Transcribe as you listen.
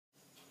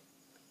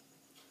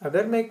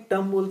अगर मैं एक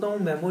टर्म बोलता हूँ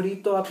मेमोरी,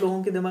 तो आप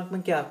लोगों के दिमाग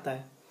में क्या आता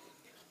है?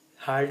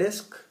 Hard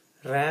disk,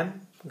 RAM,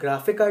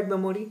 graphic card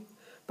memory.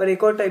 पर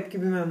एक और टाइप की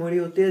भी मेमोरी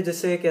होती है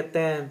जिसे कहते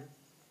हैं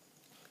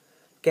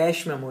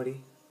कैश मेमोरी।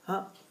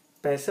 हाँ,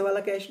 पैसे वाला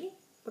कैश नहीं,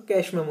 पर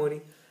कैश मेमोरी।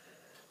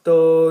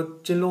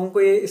 तो जिन लोगों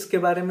को ये इसके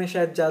बारे में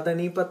शायद ज़्यादा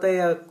नहीं पता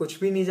या कुछ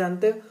भी नहीं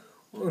जानते,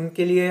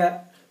 उनके लिए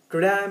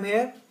today I am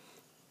here,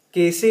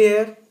 KC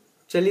hair.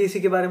 चलिए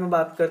इसी के बारे में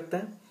बात करते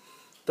हैं।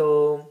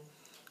 तो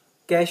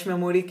कैश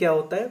मेमोरी क्या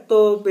होता है?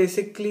 तो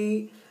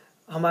बेसिकली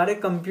हमारे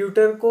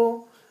कंप्यूटर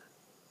को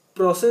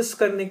प्रोसेस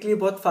करने के लिए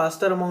बहुत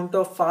fast amount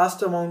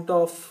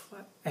of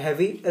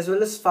heavy as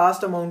well as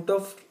fast amount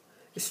of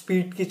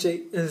speed की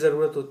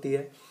ज़रूरत होती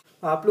है।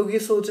 आप लोग ये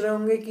सोच रहे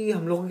होंगे कि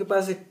हम लोगों के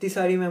पास इतनी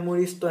सारी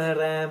मेमोरीज तो हैं,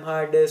 RAM,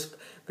 hard disk,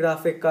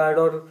 graphic card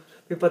और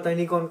भी पता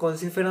नहीं कौन कौन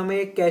सी, फिर हमें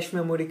एक कैश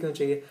मेमोरी क्यों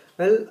चाहिए?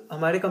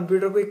 हमारे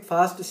कंप्यूटर को एक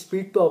फास्ट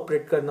स्पीड पे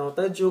ऑपरेट करना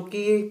होता है, जो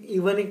कि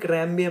इवन एक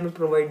रैम भी हमें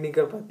प्रोवाइड नहीं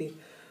कर पाती,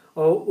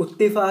 और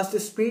उतनी फास्ट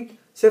स्पीड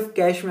सिर्फ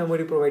कैश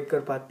मेमोरी प्रोवाइड कर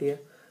पाती है।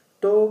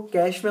 तो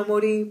कैश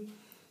मेमोरी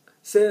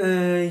से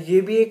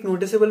ये भी एक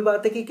नोटिसेबल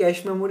बात है कि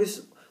कैश मेमोरी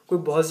कोई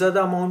बहुत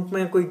ज़्यादा अमाउंट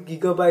में, कोई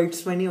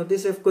गीगाबाइट्स में नहीं होती,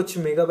 सिर्फ कुछ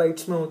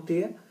मेगाबाइट्स में होती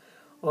है।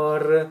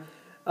 और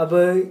अब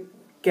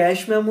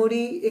कैश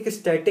मेमोरी एक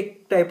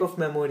स्टैटिक टाइप ऑफ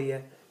मेमोरी है,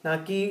 ना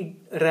कि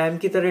रैम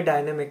की तरह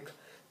डायनेमिक।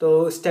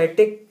 तो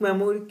स्टैटिक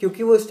मेमोरी,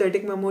 क्योंकि वो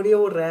स्टैटिक मेमोरी है,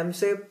 वो रैम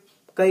से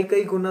कई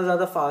कई गुना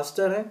ज़्यादा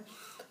फास्टर है।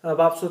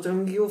 अब आप सोच रहे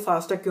होंगे कि वो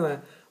फास्टर क्यों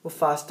है? वो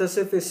फास्टर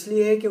सिर्फ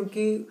इसलिए है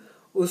क्योंकि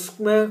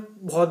उसमें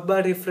बहुत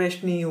बार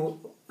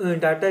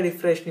डाटा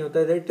रिफ्रेश नहीं होता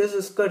है। दैट इज,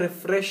 उसका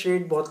रिफ्रेश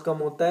रेट बहुत कम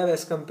होता है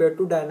as compare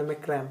to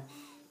dynamic RAM.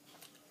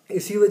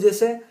 इसी वजह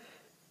से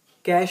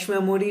कैश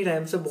मेमोरी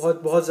रैम से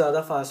बहुत बहुत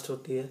ज़्यादा फास्ट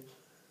होती है।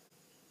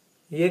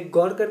 ये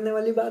गौर करने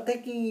वाली बात है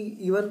कि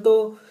इवन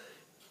तो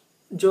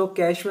जो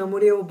कैश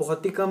मेमोरी है वो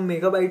बहुत ही कम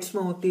मेगाबाइट्स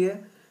में होती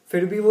है,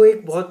 फिर भी वो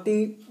एक बहुत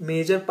ही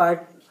मेजर पार्ट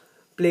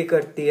प्ले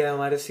करती है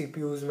हमारे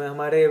सीपीयूज में,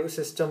 हमारे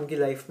सिस्टम की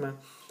लाइफ में।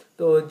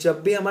 तो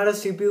जब भी हमारा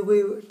सीपीयू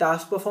कोई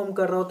टास्क परफॉर्म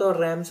कर रहा होता है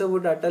और रैम से वो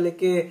डाटा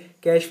लेके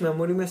कैश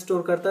मेमोरी में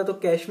स्टोर करता है, तो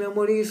कैश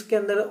मेमोरी इसके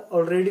अंदर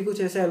ऑलरेडी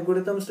कुछ ऐसे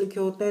एल्गोरिथम्स लिखे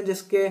होते हैं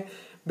जिसके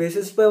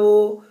बेसिस पे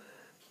वो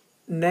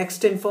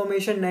नेक्स्ट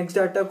इन्फॉर्मेशन, नेक्स्ट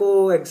डाटा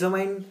को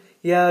एग्जामाइन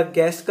या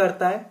गैस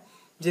करता है,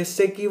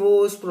 जिससे कि वो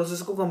उस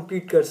प्रोसेस को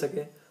कंप्लीट कर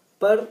सके।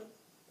 पर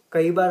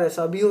कई बार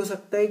ऐसा भी हो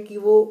सकता है कि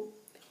वो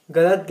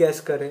गलत गैस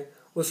करे,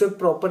 उसे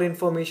प्रॉपर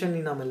इन्फॉर्मेशन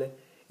ही ना मिले।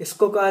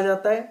 इसको कहा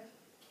जाता है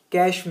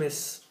कैश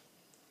मिसेस।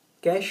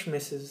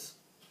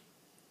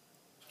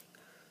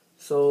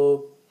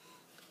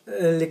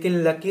 लेकिन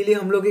लकीली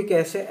हम लोग एक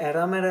ऐसे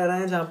एरा में रह रहे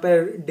हैं जहाँ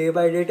पे day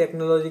by day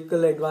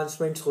technological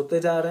advancements होते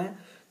जा रहे हैं।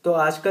 तो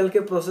आजकल के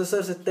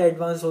प्रोसेसर्स इतने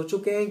एडवांस हो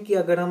चुके हैं कि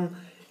अगर हम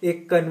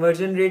एक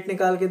कन्वर्जन रेट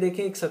निकाल के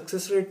देखें, एक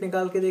सक्सेस रेट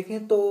निकाल के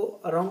देखें,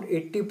 तो अराउंड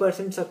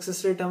 80%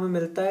 सक्सेस रेट हमें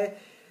मिलता है।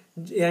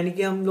 यानी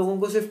कि हम लोगों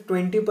को सिर्फ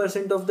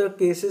 20% ऑफ द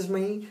केसेस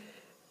में ही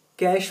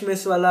कैश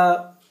मिस वाला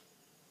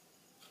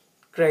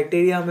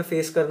क्राइटेरिया हमें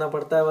फेस करना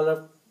पड़ता है, वाला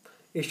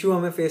इश्यू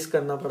हमें फेस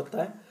करना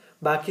पड़ता है।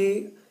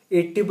 बाकी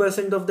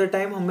 80% ऑफ द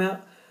टाइम हमें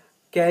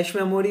cache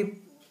memory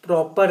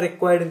proper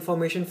required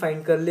information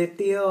find कर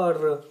लेती है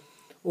और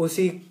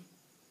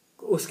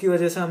उसकी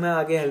वजह से हमें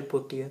आगे हेल्प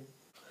होती है।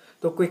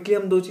 तो क्विकली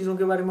हम दो चीज़ों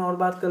के बारे में और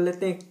बात कर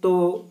लेते हैं। एक तो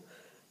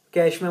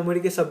कैश मेमोरी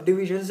के sub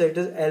division, that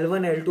is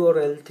L1, L2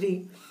 और L3।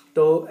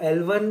 तो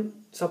L1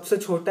 सबसे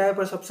छोटा है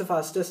पर सबसे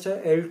फास्टेस्ट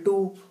है,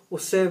 L2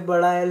 उससे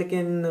बड़ा है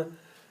लेकिन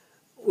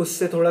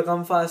उससे थोड़ा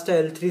कम फास्ट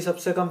है, L3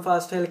 सबसे कम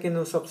फास्ट है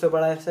लेकिन सबसे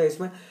बड़ा है साइज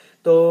में।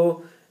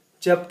 तो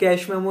जब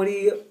कैश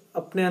मेमोरी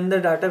अपने अंदर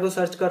डाटा को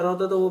सर्च कर रहा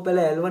होता है तो वो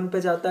पहले L1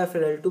 पे जाता है,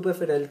 फिर L2 पे,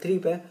 फिर L3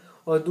 पे।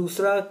 और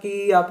दूसरा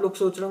कि आप लोग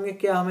सोच रहे होंगे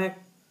क्या हमें,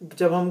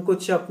 जब हम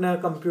कुछ अपना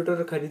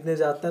कंप्यूटर खरीदने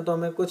जाते हैं तो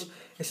हमें कुछ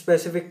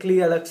स्पेसिफिकली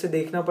अलग से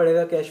देखना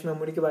पड़ेगा कैश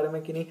मेमोरी के बारे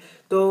में कि नहीं?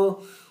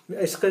 तो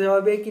इसका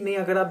जवाब है कि नहीं।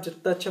 अगर आप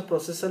जितना अच्छा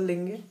प्रोसेसर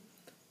लेंगे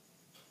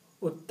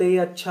उतने ही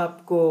अच्छा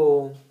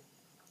आपको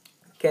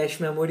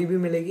कैश मेमोरी भी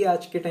मिलेगी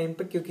आज के टाइम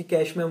पे, क्योंकि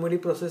कैश मेमोरी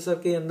प्रोसेसर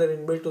के अंदर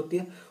इनबिल्ट होती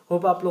है।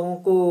 होप आप लोगों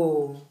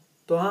को,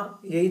 तो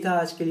हाँ यही था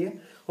आज के लिए।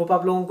 होप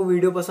आप लोगों को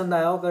वीडियो पसंद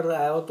आया हो। अगर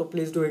आया हो तो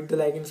please do hit the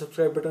like and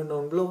subscribe button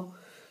down below.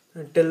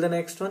 Till the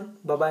next one,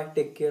 bye bye,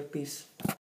 take care, piece.